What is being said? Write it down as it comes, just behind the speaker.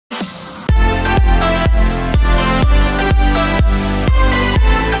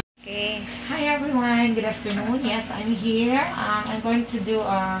afternoon. Yes, I'm here. I'm going to do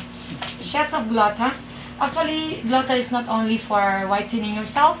shots of Gluta. Actually, Gluta is not only for whitening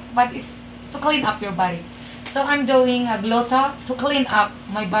yourself, but it's to clean up your body. So I'm doing a Gluta to clean up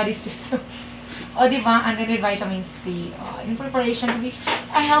my body system. O, diba? And then with vitamin C. In preparation to be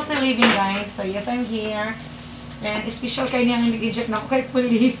a healthy living, guys. So yes, I'm here. And special kayo niyang nag-inject na ako kay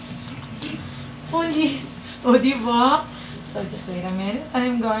police. Police. O, diba? So just wait a minute.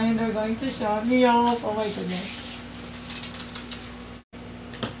 They're going to shut me off. Oh my goodness.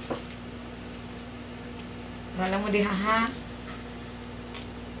 Wala mo di ha?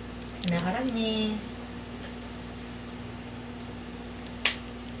 Nakarami.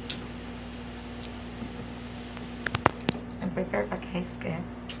 I'm prepared pa guys kaya.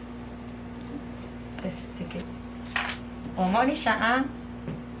 Let's take it. O, mo ni siya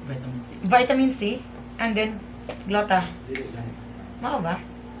Vitamin C. Vitamin C. And then Gluta. Mao ba?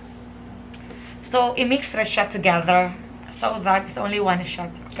 So, i-mix the shot together. So that is only one shot,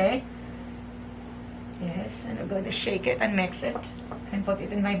 okay? Yes, and I'm going to shake it and mix it and put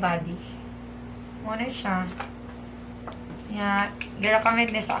it in my body. Muna siya. Yeah,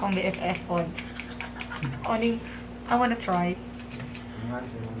 gira-comment niya sa akong BFF pod. Only, I wanna try.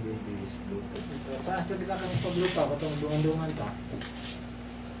 Saan sabi ka kami paglupa? Katong dungan-dungan ka?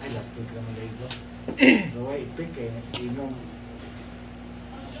 Ay, last week naman dito. Gaway, ipik eh. Inom.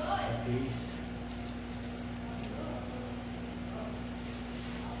 At least.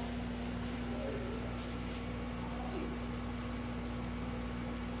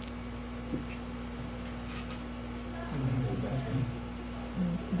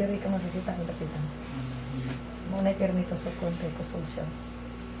 Dari ka makikita ang dapitan. Muna permito sa konti kusog siya.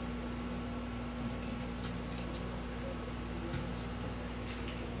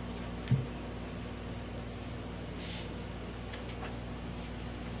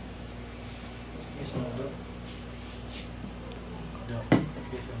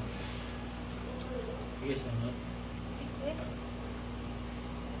 Yes, I'm not.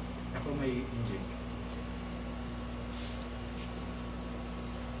 Ako may inject.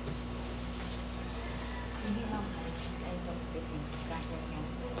 Hindi lang I don't fit in scratcher yan.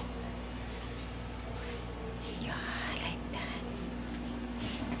 Yeah, like that.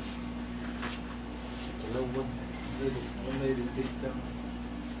 Hello, what? Ano may dentist lang?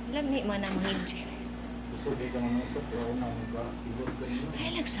 Lami mo na mga inject. Gusto ka naman sa pero na mag-ibot ka nyo.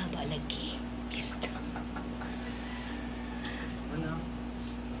 Ay, nagsaba lagi. Kista. Ano?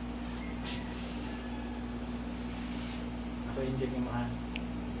 Ako inject yung mahal.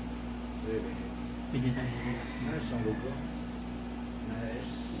 Pwede tayo relax na. Nice ang logo.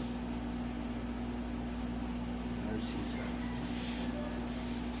 Nice. Narcisa.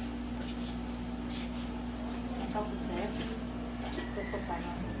 Ikaw po, sir. Gusto pa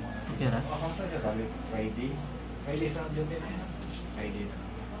na. Okay ra? Ako sa siya sabi, Friday. Friday sa duty na yun. Friday na.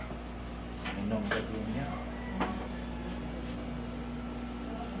 Inom sa room niya.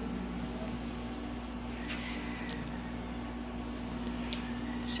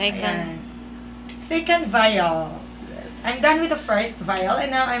 Second vial. Yes. I'm done with the first vial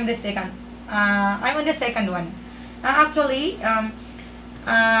and now I'm the second. I'm on the second one. Actually,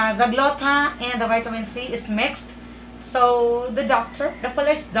 the Gluta and the vitamin C is mixed. So the doctor, the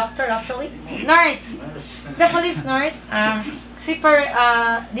police doctor actually, nurse, the police nurse,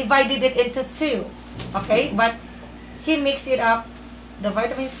 divided it into two. Okay, but he mixed it up, the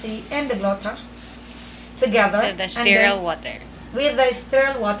vitamin C and the Gluta together. With the sterile water. With the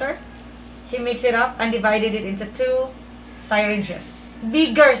sterile water, he mixed it up and divided it into two syringes.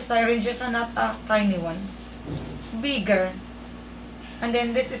 Bigger syringes and not a tiny one. Bigger. And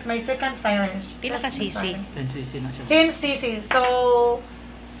then this is my second syringe. Pila ka cc? 10 cc na siya. 10 cc. So,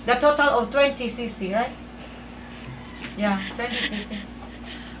 the total of 20 cc, right? Yeah, 20 cc.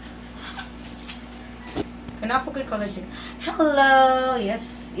 Enough for collagen. Hello! Yes,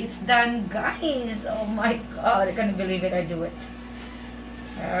 it's done, guys. Oh my god, I can't believe it. I do it.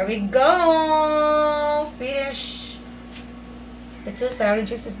 There we go. Finish. The two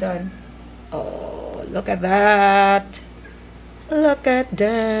syringes is done. Oh, look at that. Look at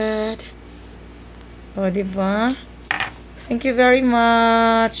that. Oh, diba? Thank you very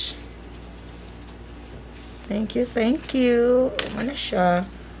much. Thank you, thank you. Mana siya?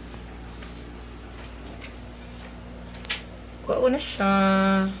 Kuha na siya.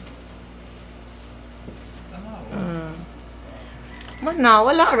 Mana?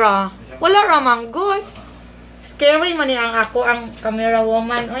 Wala ra. Wala ra, manggod. Scary man ang ako, ang camera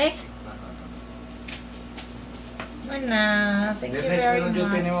woman, oy. Mana? Thank you very much.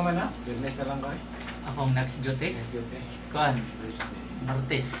 Birnes na lang kayo. Akong next duty. Next duty. Kuan.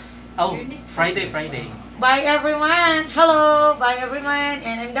 Martes. Oh, Friday. Bye everyone. Hello. Bye everyone.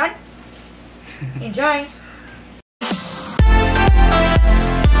 And I'm done. Enjoy.